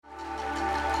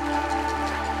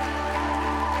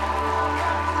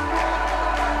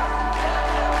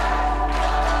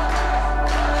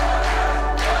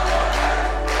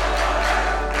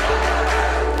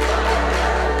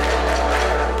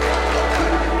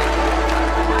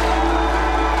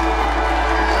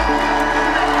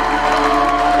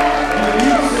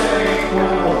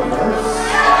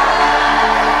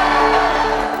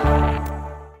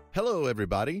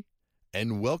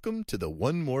Welcome to the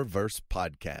One More Verse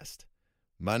podcast.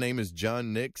 My name is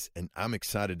John Nix, and I'm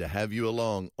excited to have you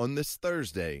along on this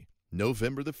Thursday,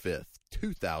 November the 5th,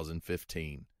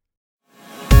 2015.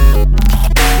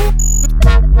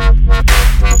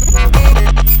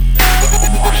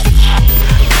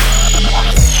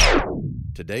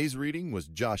 Today's reading was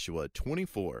Joshua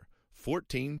 24,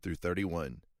 14 through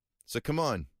 31. So come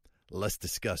on, let's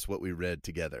discuss what we read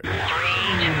together.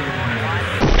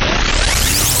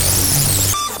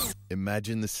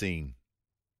 Imagine the scene.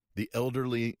 The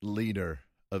elderly leader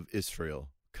of Israel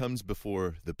comes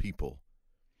before the people.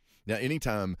 Now,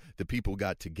 anytime the people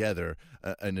got together,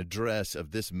 an address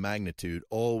of this magnitude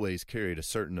always carried a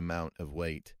certain amount of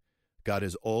weight. God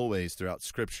has always, throughout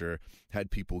Scripture,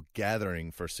 had people gathering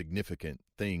for significant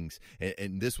things,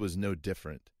 and this was no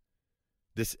different.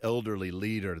 This elderly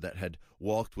leader that had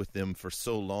walked with them for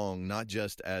so long, not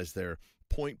just as their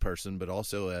point person, but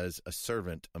also as a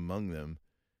servant among them,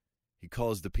 he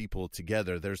calls the people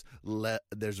together. There's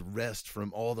rest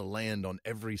from all the land on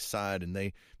every side,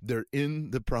 and they're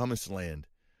in the promised land.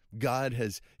 God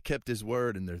has kept his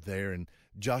word, and they're there. And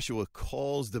Joshua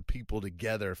calls the people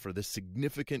together for this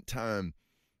significant time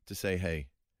to say, hey,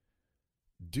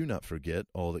 do not forget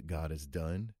all that God has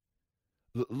done.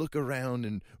 Look around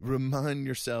and remind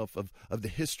yourself of the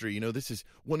history. You know, this is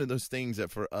one of those things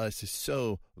that for us is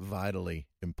so vitally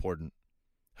important.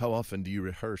 How often do you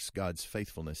rehearse God's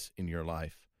faithfulness in your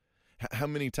life? How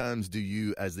many times do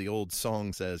you, as the old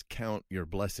song says, count your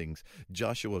blessings?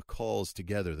 Joshua calls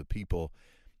together the people,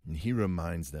 and he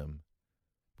reminds them,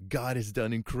 God has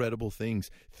done incredible things.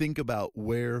 Think about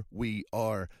where we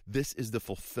are. This is the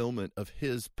fulfillment of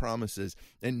his promises,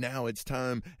 and now it's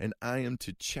time, and I am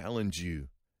to challenge you.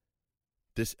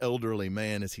 This elderly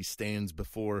man, as he stands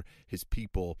before his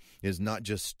people, is not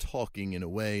just talking in a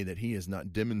way that he has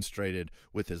not demonstrated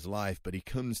with his life, but he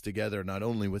comes together not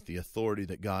only with the authority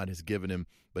that God has given him,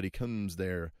 but he comes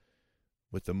there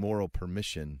with the moral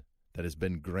permission that has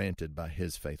been granted by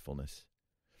his faithfulness.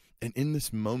 And in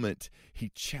this moment,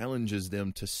 he challenges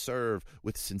them to serve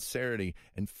with sincerity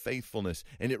and faithfulness.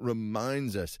 And it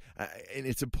reminds us, and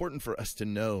it's important for us to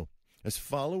know, as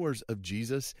followers of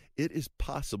Jesus, it is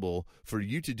possible for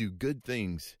you to do good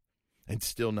things and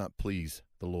still not please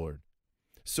the Lord.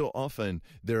 So often,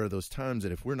 there are those times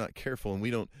that if we're not careful and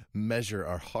we don't measure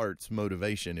our heart's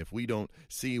motivation, if we don't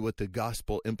see what the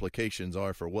gospel implications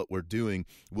are for what we're doing,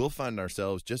 we'll find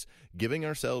ourselves just giving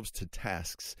ourselves to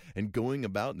tasks and going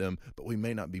about them, but we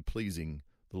may not be pleasing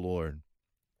the Lord.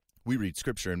 We read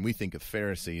Scripture and we think of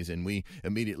Pharisees and we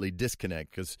immediately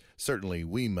disconnect because certainly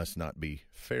we must not be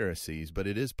Pharisees, but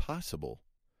it is possible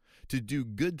to do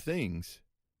good things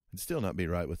and still not be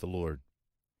right with the Lord.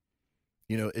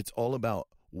 You know, it's all about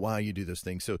why you do those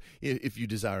things. So if you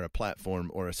desire a platform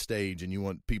or a stage and you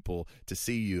want people to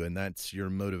see you and that's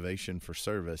your motivation for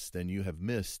service, then you have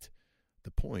missed the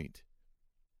point.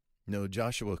 No,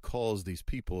 Joshua calls these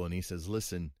people and he says,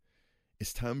 listen,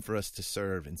 it's time for us to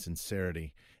serve in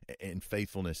sincerity and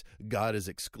faithfulness. God is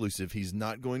exclusive. He's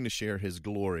not going to share his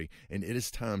glory, and it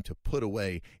is time to put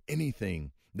away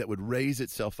anything that would raise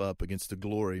itself up against the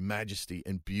glory, majesty,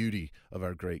 and beauty of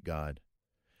our great God.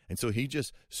 And so he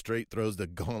just straight throws the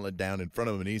gauntlet down in front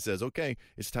of him, and he says, okay,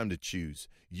 it's time to choose.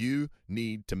 You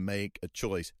need to make a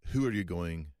choice. Who are you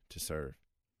going to serve?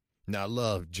 Now, I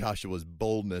love Joshua's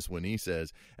boldness when he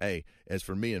says, hey, as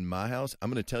for me and my house, I'm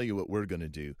going to tell you what we're going to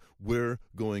do. We're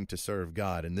going to serve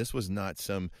God. And this was not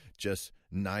some just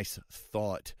nice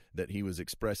thought that he was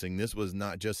expressing. This was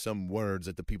not just some words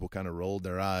that the people kind of rolled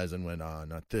their eyes and went,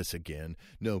 not this again.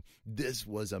 No, this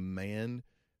was a man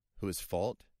who has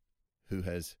fought, who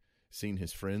has seen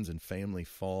his friends and family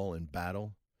fall in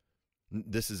battle.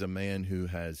 This is a man who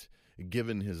has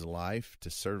given his life to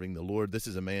serving the Lord. This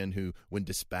is a man who, when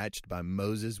dispatched by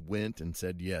Moses, went and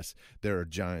said, yes, there are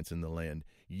giants in the land.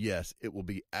 Yes, it will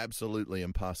be absolutely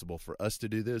impossible for us to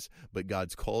do this, but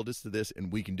God's called us to this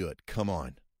and we can do it. Come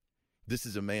on. This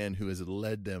is a man who has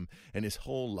led them, and his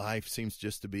whole life seems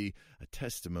just to be a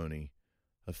testimony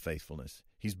of faithfulness.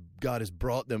 God has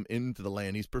brought them into the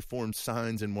land. He's performed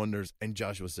signs and wonders, and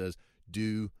Joshua says,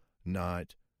 do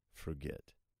not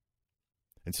forget.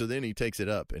 And so then he takes it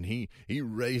up and he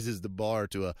raises the bar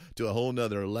to a whole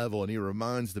nother level, and he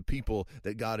reminds the people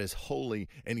that God is holy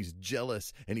and he's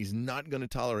jealous and he's not going to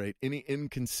tolerate any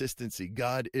inconsistency.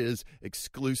 God is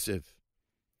exclusive.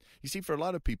 You see, for a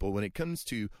lot of people, when it comes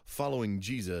to following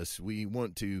Jesus, we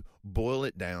want to boil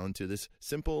it down to this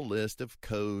simple list of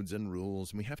codes and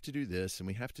rules, and we have to do this and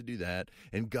we have to do that,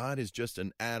 and God is just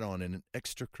an add-on and an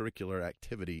extracurricular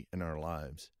activity in our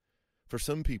lives. For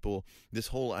some people, this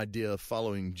whole idea of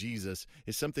following Jesus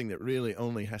is something that really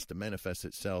only has to manifest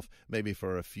itself maybe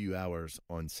for a few hours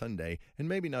on Sunday, and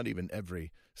maybe not even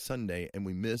every Sunday, and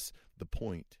we miss the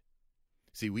point.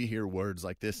 See, we hear words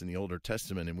like this in the Old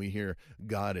Testament, and we hear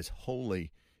God is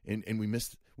holy, and we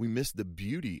miss the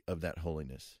beauty of that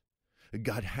holiness.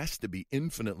 God has to be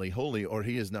infinitely holy, or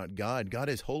he is not God. God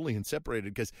is holy and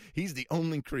separated because he's the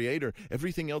only creator.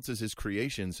 Everything else is his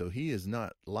creation, so he is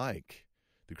not like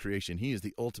the creation. He is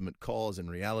the ultimate cause and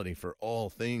reality for all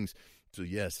things. So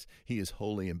yes, he is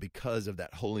holy, and because of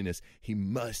that holiness, he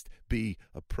must be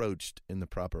approached in the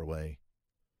proper way.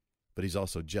 But he's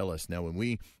also jealous. Now, when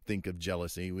we think of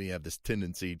jealousy, we have this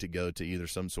tendency to go to either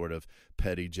some sort of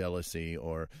petty jealousy,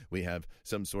 or we have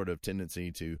some sort of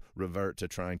tendency to revert to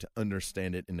trying to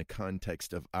understand it in the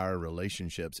context of our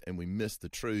relationships, and we miss the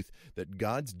truth that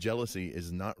God's jealousy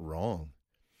is not wrong.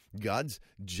 God's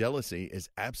jealousy is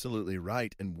absolutely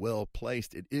right and well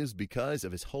placed. It is because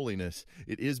of his holiness.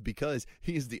 It is because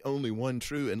he is the only one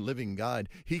true and living God.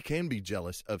 He can be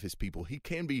jealous of his people. He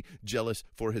can be jealous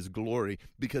for his glory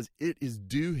because it is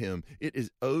due him. It is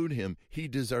owed him. He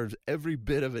deserves every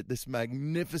bit of it, this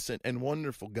magnificent and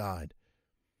wonderful God.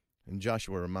 And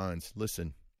Joshua reminds,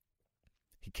 listen,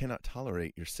 he cannot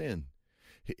tolerate your sin.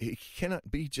 It cannot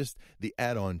be just the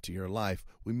add-on to your life.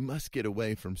 We must get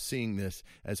away from seeing this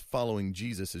as following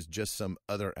Jesus as just some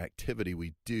other activity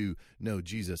we do. No,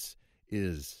 Jesus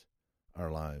is our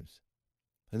lives.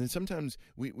 And then sometimes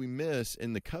we miss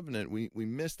in the covenant, we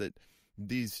miss that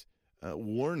these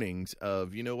warnings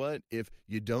of, you know what, if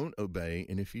you don't obey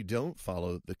and if you don't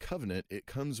follow the covenant, it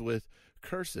comes with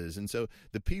curses. And so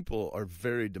the people are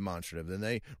very demonstrative, and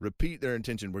they repeat their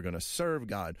intention. We're going to serve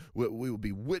God. We will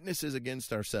be witnesses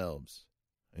against ourselves.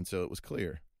 And so it was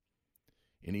clear.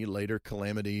 Any later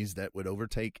calamities that would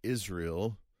overtake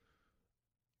Israel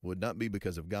would not be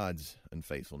because of God's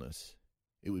unfaithfulness.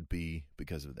 It would be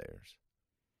because of theirs.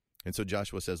 And so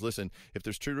Joshua says, listen, if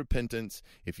there's true repentance,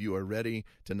 if you are ready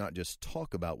to not just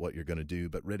talk about what you're going to do,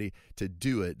 but ready to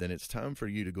do it, then it's time for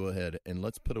you to go ahead and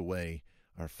let's put away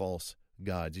our false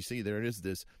gods. You see, there is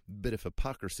this bit of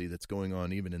hypocrisy that's going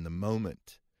on even in the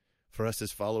moment. For us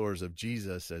as followers of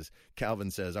Jesus, as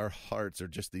Calvin says, our hearts are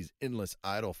just these endless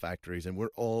idol factories, and we're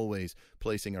always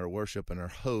placing our worship and our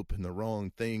hope in the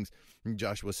wrong things. And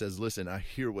Joshua says, listen, I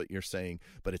hear what you're saying,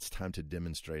 but it's time to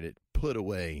demonstrate it. Put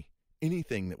away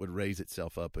anything that would raise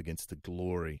itself up against the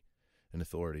glory and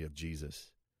authority of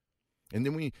Jesus. And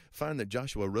then we find that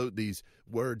Joshua wrote these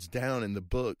words down in the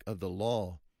book of the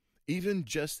law. Even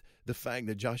just the fact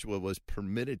that Joshua was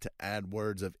permitted to add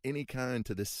words of any kind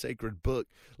to this sacred book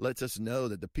lets us know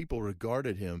that the people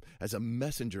regarded him as a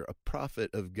messenger, a prophet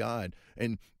of God,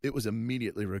 and it was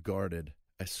immediately regarded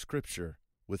as scripture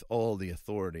with all the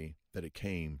authority that it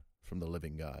came from the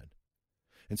living God.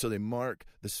 And so they mark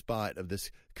the spot of this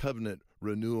covenant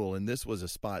renewal, and this was a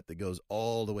spot that goes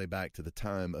all the way back to the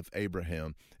time of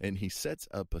Abraham, and he sets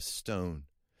up a stone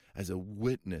as a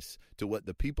witness to what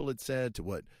the people had said, to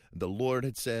what the Lord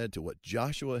had said, to what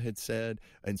Joshua had said.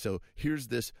 And so here's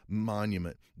this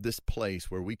monument, this place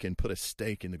where we can put a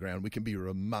stake in the ground. We can be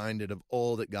reminded of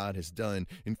all that God has done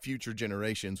in future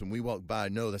generations. When we walk by,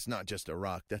 no, that's not just a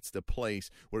rock. That's the place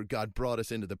where God brought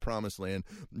us into the promised land.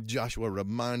 Joshua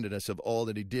reminded us of all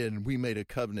that he did, and we made a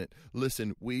covenant.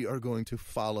 Listen, we are going to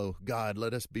follow God.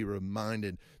 Let us be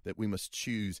reminded that we must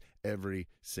choose every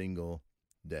single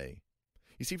day.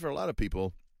 You see, for a lot of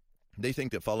people, they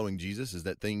think that following Jesus is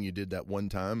that thing you did that one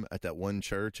time at that one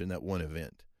church and that one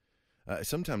event.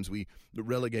 Sometimes we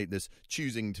relegate this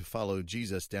choosing to follow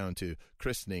Jesus down to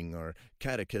christening or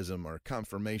catechism or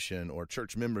confirmation or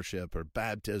church membership or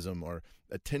baptism or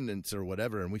attendance or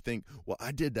whatever. And we think, well,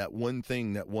 I did that one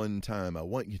thing that one time. I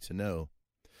want you to know.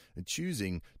 And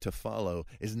choosing to follow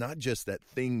is not just that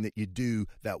thing that you do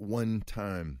that one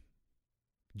time.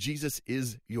 Jesus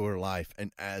is your life, and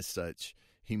as such,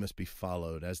 he must be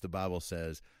followed, as the Bible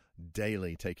says,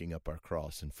 daily taking up our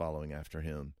cross and following after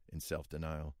him in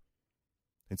self-denial.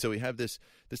 And so we have this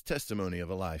testimony of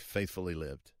a life faithfully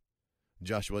lived.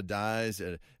 Joshua dies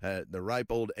at the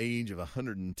ripe old age of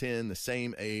 110, the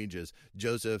same age as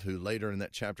Joseph, who later in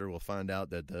that chapter we'll find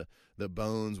out that the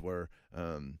bones were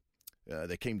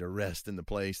they came to rest in the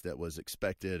place that was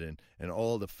expected, and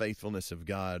all the faithfulness of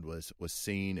God was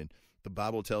seen. And the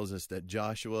Bible tells us that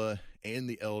Joshua and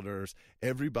the elders,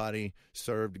 everybody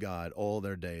served God all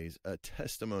their days, a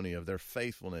testimony of their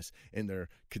faithfulness and their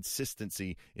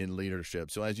consistency in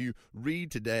leadership. So as you read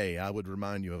today, I would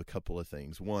remind you of a couple of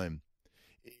things. One,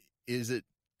 is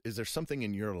there something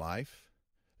in your life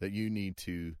that you need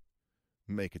to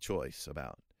make a choice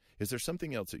about? Is there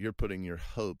something else that you're putting your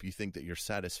hope, you think that your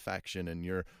satisfaction and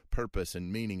your purpose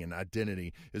and meaning and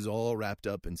identity is all wrapped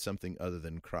up in something other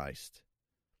than Christ?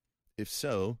 If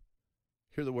so,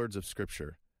 hear the words of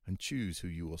Scripture and choose who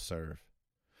you will serve.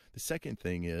 The second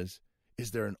thing is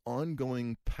there an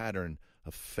ongoing pattern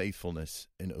of faithfulness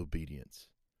and obedience?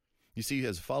 You see,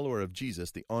 as a follower of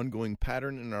Jesus, the ongoing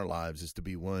pattern in our lives is to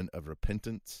be one of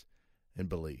repentance and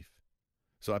belief.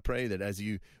 So I pray that as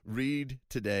you read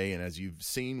today and as you've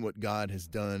seen what God has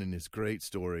done in his great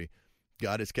story,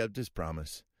 God has kept his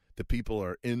promise. The people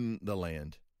are in the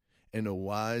land. And a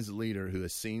wise leader who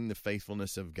has seen the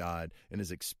faithfulness of God and has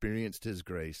experienced his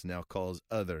grace now calls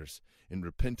others in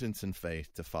repentance and faith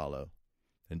to follow.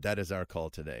 And that is our call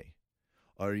today.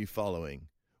 Are you following?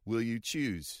 Will you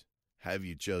choose? Have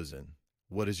you chosen?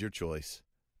 What is your choice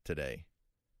today?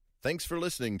 Thanks for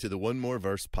listening to the One More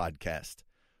Verse podcast.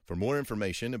 For more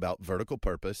information about Vertical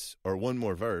Purpose or One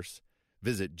More Verse,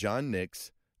 visit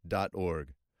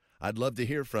johnnix.org. I'd love to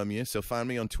hear from you, so find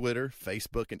me on Twitter,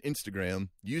 Facebook, and Instagram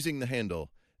using the handle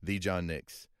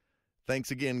TheJohnNix.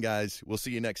 Thanks again, guys. We'll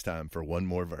see you next time for One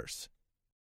More Verse.